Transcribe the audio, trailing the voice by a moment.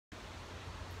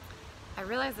I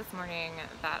realized this morning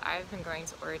that I've been going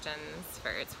to Origins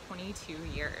for 22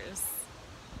 years.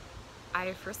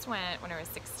 I first went when I was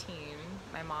 16.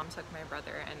 My mom took my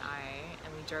brother and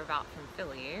we drove out from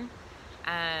Philly.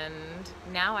 And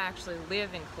now I actually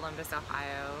live in Columbus,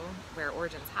 Ohio, where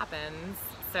Origins happens.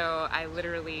 So I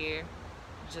literally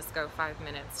just go 5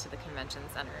 minutes to the convention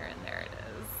center and there it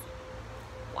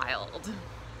is. Wild.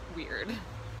 Weird.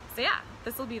 So yeah,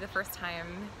 this will be the first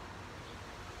time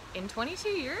in 22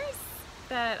 years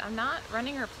that I'm not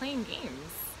running or playing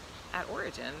games at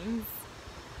Origins.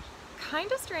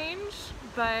 Kinda strange,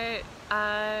 but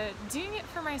doing it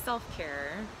for my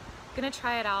self-care. Gonna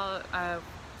try it out,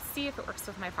 see if it works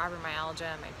with my fibromyalgia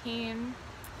and my pain.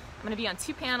 I'm gonna be on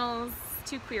two panels,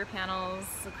 two queer panels.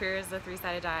 So queer is a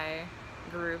three-sided die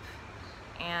group,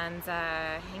 and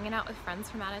hanging out with friends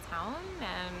from out of town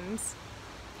and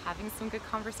having some good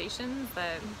conversations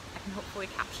that I can hopefully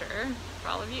capture for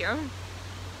all of you.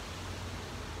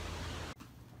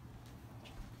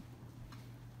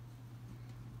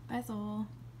 Bye Soul.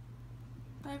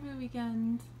 Bye for the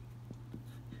weekend.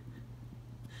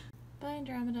 Bye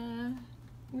Andromeda.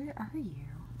 Where are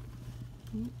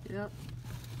you? Yep.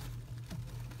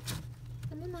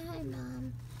 I'm in my home,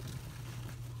 Mom.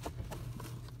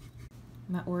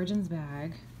 My Origins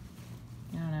bag.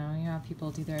 I don't know, you know how people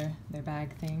do their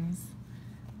bag things.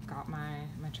 Got my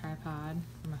tripod,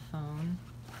 my phone.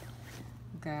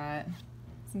 Got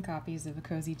some copies of A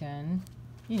Cozy Den.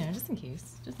 You know, just in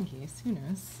case, who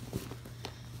knows.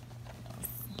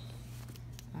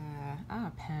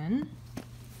 A pen.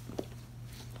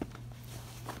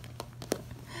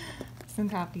 Some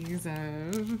copies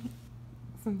of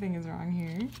Something Is Wrong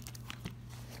Here.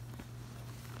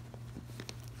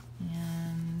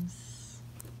 And,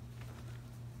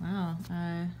 wow,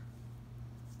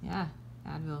 yeah,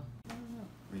 Advil.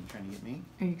 Are you trying to get me?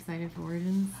 Are you excited for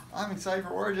Origins? I'm excited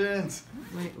for Origins!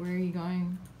 Where are you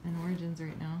going in Origins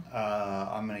right now?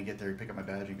 I'm gonna get there, pick up my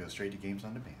badge, and go straight to Games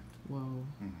on Demand. Whoa.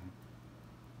 Mm-hmm.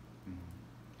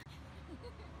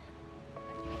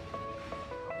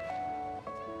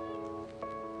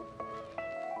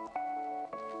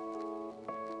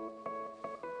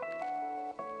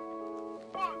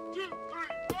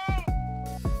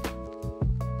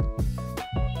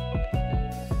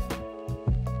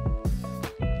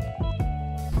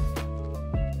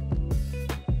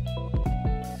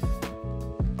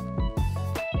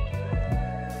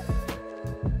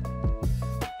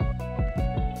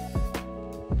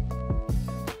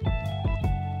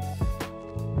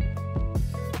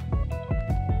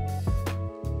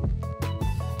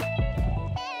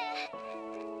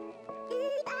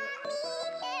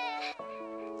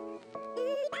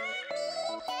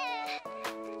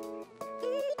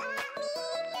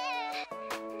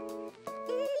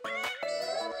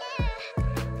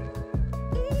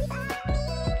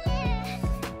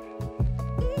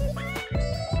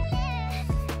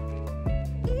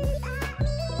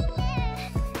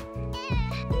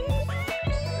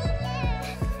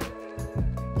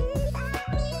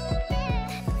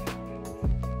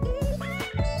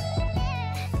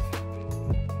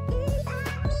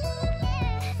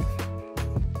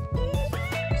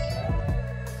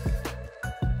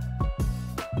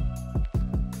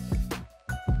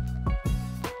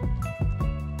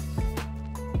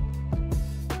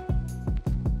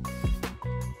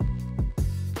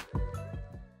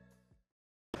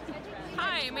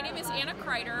 My name is Anna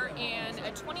Kreider, and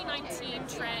a 2019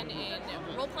 trend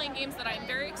in role-playing games that I'm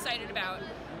very excited about.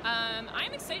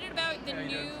 I'm excited about the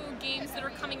new games that are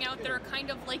coming out that are kind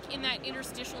of like in that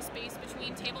interstitial space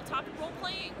between tabletop and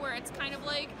role-playing, where it's kind of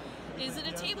like, is it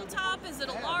a tabletop, is it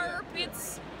a LARP?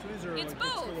 It's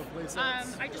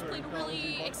both. I just played a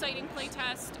really exciting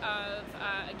playtest of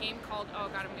a game called, oh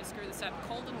god, I'm gonna screw this up,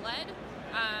 Cold and Lead.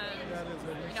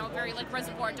 You know, very like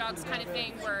Reservoir Dogs kind of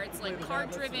thing, where it's like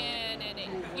card driven and it,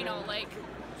 you know, like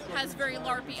has very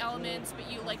LARPy elements,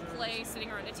 but you like play sitting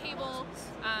around a table,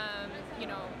 you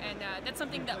know, and that's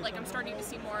something that like I'm starting to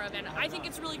see more of, and I think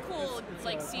it's really cool,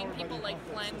 like seeing people like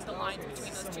blend the lines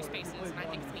between those two spaces, and I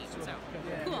think it's neat. So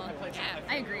cool. Yeah,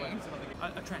 I agree.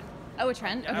 A trend. Oh, a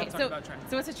trend? Okay, so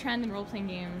what's a trend in role-playing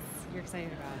games you're excited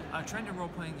about? A trend in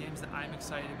role-playing games that I'm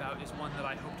excited about is one that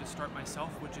I hope to start myself,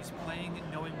 which is playing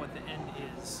knowing what the end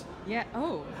is. Yeah,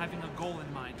 oh. Having a goal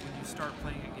in mind when you start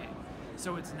playing a game.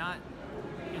 So it's not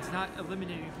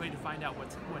eliminating play to find out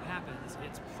what happens.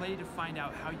 It's play to find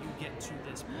out how you get to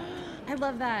this point. I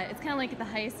love that. It's kind of like at the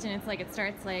heist, and it's like it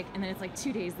starts like, and then it's like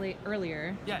 2 days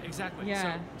earlier. Yeah, exactly.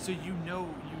 Yeah. So you know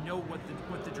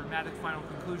what the dramatic final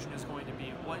conclusion is going to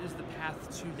be. What is the path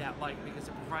to that like? Because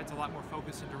it provides a lot more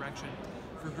focus and direction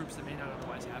for groups that may not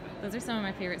otherwise have it. Those are some of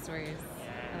my favorite stories.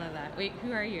 Yeah. I love that. Wait,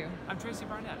 who are you? I'm Tracy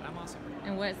Barnett. I'm awesome.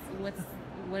 And what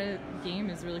game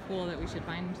is really cool that we should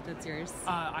find that's yours?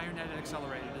 Ironet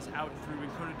Accelerated is out through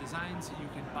Encoded Designs. You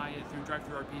can buy it through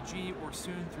DriveThruRPG or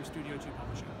soon through Studio 2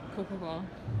 Publishing. Cool.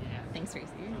 Yeah. Thanks, Tracy.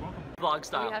 You're welcome. Vlog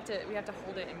style. We have to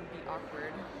hold it and be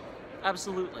awkward.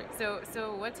 Absolutely. So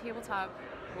what tabletop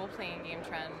role-playing game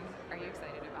trend are you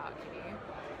excited about, Kitty?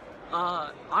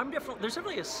 There's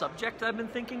definitely a subject that I've been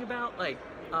thinking about, like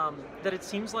that it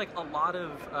seems like a lot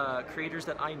of creators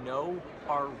that I know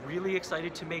are really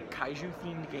excited to make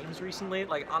kaiju-themed games recently.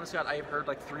 Like, honestly, I've heard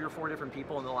like 3 or 4 different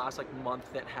people in the last like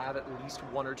month that have at least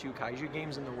 1 or 2 kaiju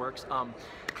games in the works.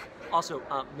 Also,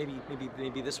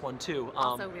 maybe this one too.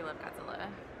 Also, we love Godzilla.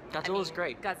 Godzilla's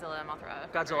great. Godzilla, Mothra.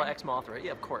 Godzilla X Mothra,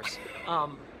 yeah, of course.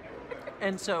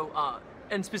 And so,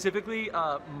 and specifically,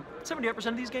 78%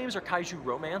 of these games are kaiju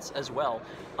romance as well,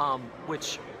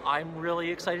 which I'm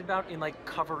really excited about in like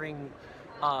covering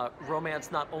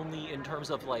romance not only in terms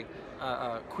of like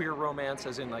queer romance,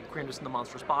 as in like queerness in the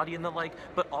monstrous body and the like,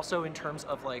 but also in terms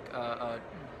of like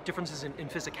differences in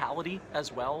physicality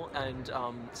as well, and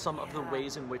some of the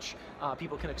ways in which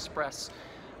people can express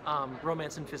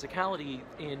romance and physicality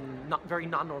in very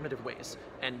non-normative ways,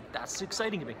 and that's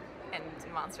exciting to me. And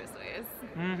monstrous ways.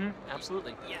 Mm-hmm.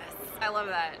 Absolutely. Yes, I love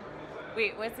that.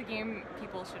 Wait, what's the game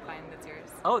people should find that's yours?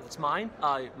 Oh, that's mine.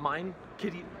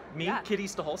 Kitty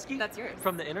Staholski. That's yours.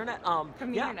 From the internet.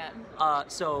 From the internet.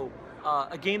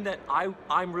 A game that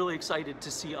I'm really excited to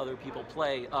see other people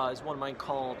play is one of mine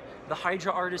called The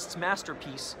Hydra Artist's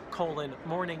Masterpiece,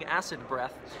 Morning Acid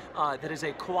Breath, that is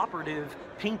a cooperative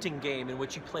painting game in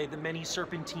which you play the many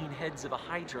serpentine heads of a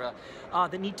Hydra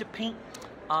that need to paint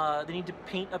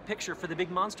a picture for the big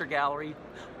monster gallery,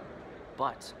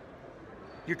 but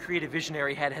your creative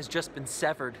visionary head has just been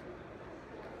severed.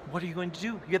 What are you going to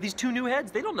do? You have these 2 new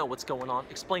heads. They don't know what's going on.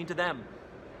 Explain to them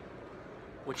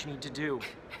what you need to do.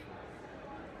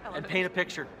 And paint a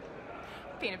picture.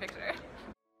 Paint a picture.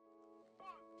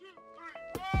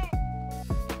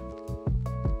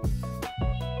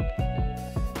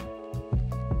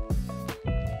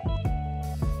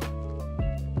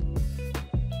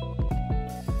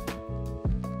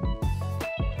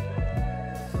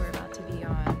 We're about to be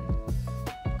on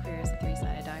Queer as a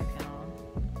Three-Sided Die panel.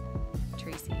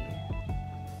 Tracy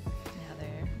and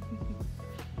Heather.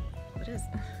 What is...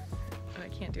 Oh, I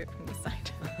can't do it from this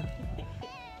side.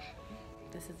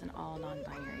 This is an all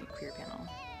non-binary queer panel.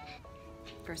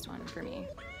 First one for me.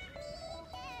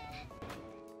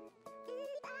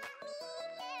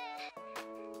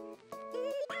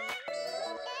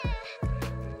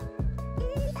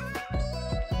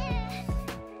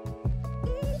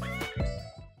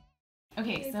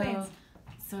 Okay,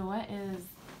 so what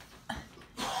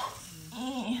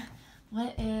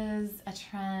is a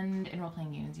trend in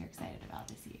role-playing games you're excited about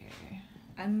this year?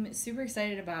 I'm super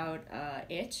excited about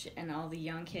Itch and all the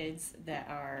young kids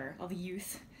all the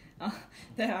youth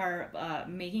that are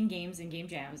making games and game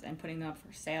jams and putting them up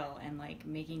for sale and like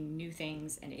making new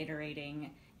things and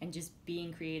iterating and just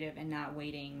being creative and not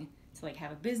waiting to like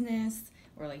have a business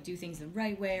or like do things the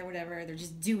right way or whatever. They're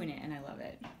just doing it and I love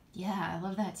it. Yeah, I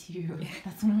love that too.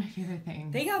 That's one of my favorite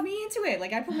things. They got me into it.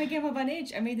 Like I put my game up on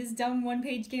Itch. I made this dumb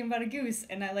 1-page game about a goose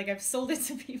and I've sold it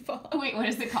to people. Oh, wait, what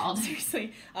is it called?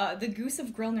 Seriously. The Goose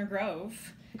of Grillner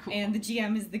Grove. Cool. And the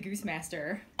GM is the Goose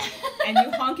Master. And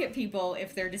you honk at people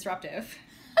if they're disruptive.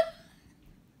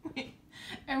 Wait,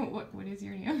 and what is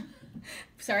your name?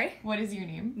 Sorry? What is your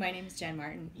name? My name is Jen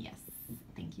Martin. Yes.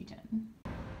 Thank you, Jen.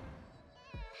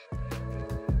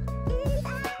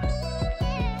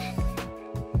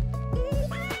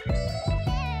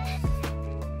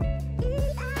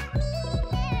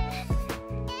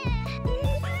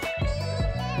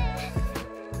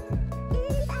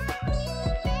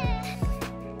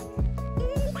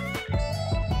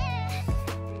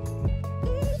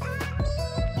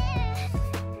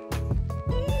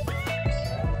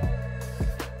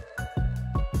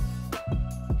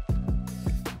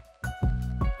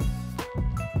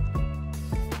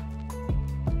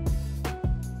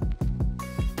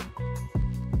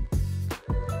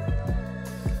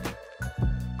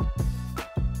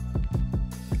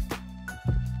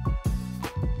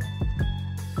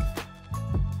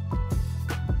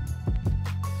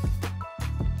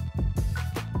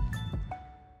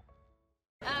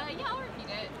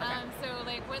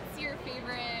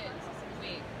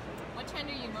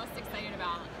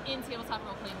 In tabletop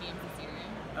role-playing games this year?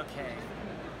 Okay.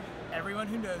 Everyone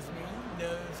who knows me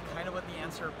knows kind of what the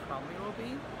answer probably will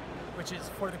be, which is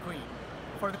For the Queen.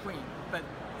 For the Queen. But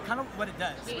kind of what it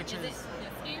does, Wait, which is it this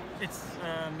game? It's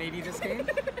maybe this game.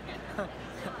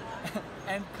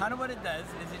 And kind of what it does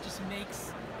is it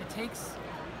takes.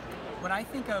 When I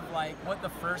think of like what the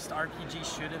first RPG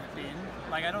should have been,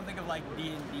 like I don't think of like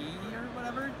D&D or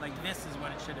whatever. Like this is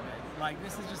what it should have been. Like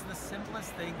this is just the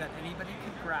simplest thing that anybody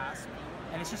could grasp,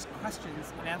 and it's just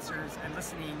questions and answers and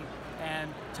listening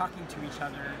and talking to each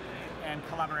other and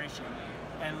collaboration.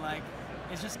 And like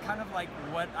it's just kind of like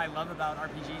what I love about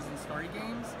RPGs and story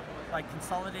games, like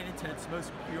consolidated to its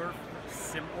most pure,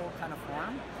 simple kind of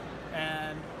form.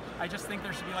 And I just think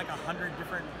there should be like 100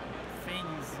 different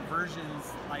things,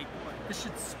 versions, like this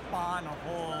should spawn a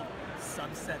whole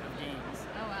subset of games.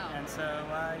 Oh wow. And so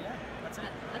yeah, that's it.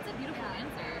 That's a beautiful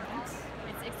answer. Thanks.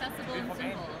 It's accessible and Beautiful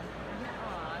simple.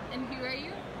 Aw. And who are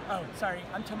you? Oh, sorry,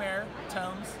 I'm Tomer,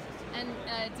 Tomes. And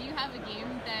do you have a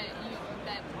game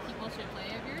that people should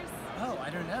play of yours? Oh, I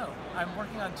don't know. I'm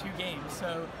working on 2 games.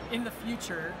 So in the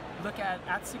future, look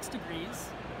at 6 Degrees.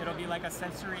 It'll be like a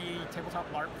sensory tabletop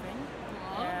LARP thing.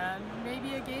 Cool. And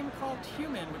maybe a game called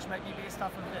Human, which might be based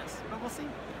off of this. But we'll see.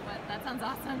 But that sounds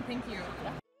awesome. Thank you.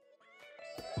 Yeah.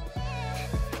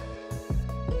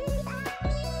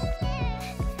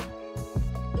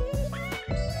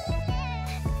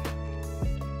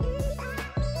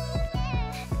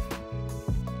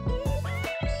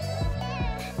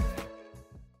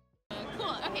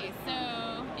 Cool. Okay,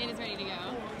 so it is ready to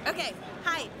go. Okay,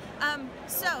 hi.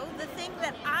 So the thing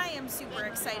that I am super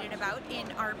excited about in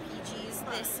RPGs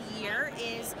this year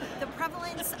is the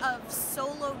prevalence of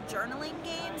solo journaling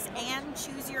games and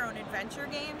choose your own adventure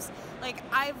games. Like,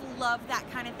 I've loved that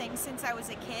kind of thing since I was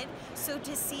a kid, so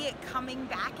to see it coming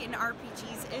back in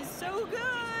RPGs is so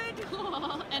good.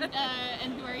 Cool.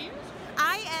 And who are you?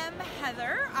 I am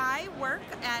Heather. I work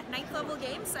at Ninth Level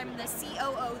Games. I'm the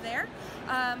COO there.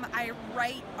 I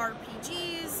write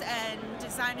RPGs and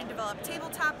design and develop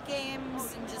tabletop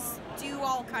games and just do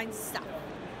all kinds of stuff.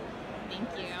 Thank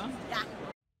you. Yeah.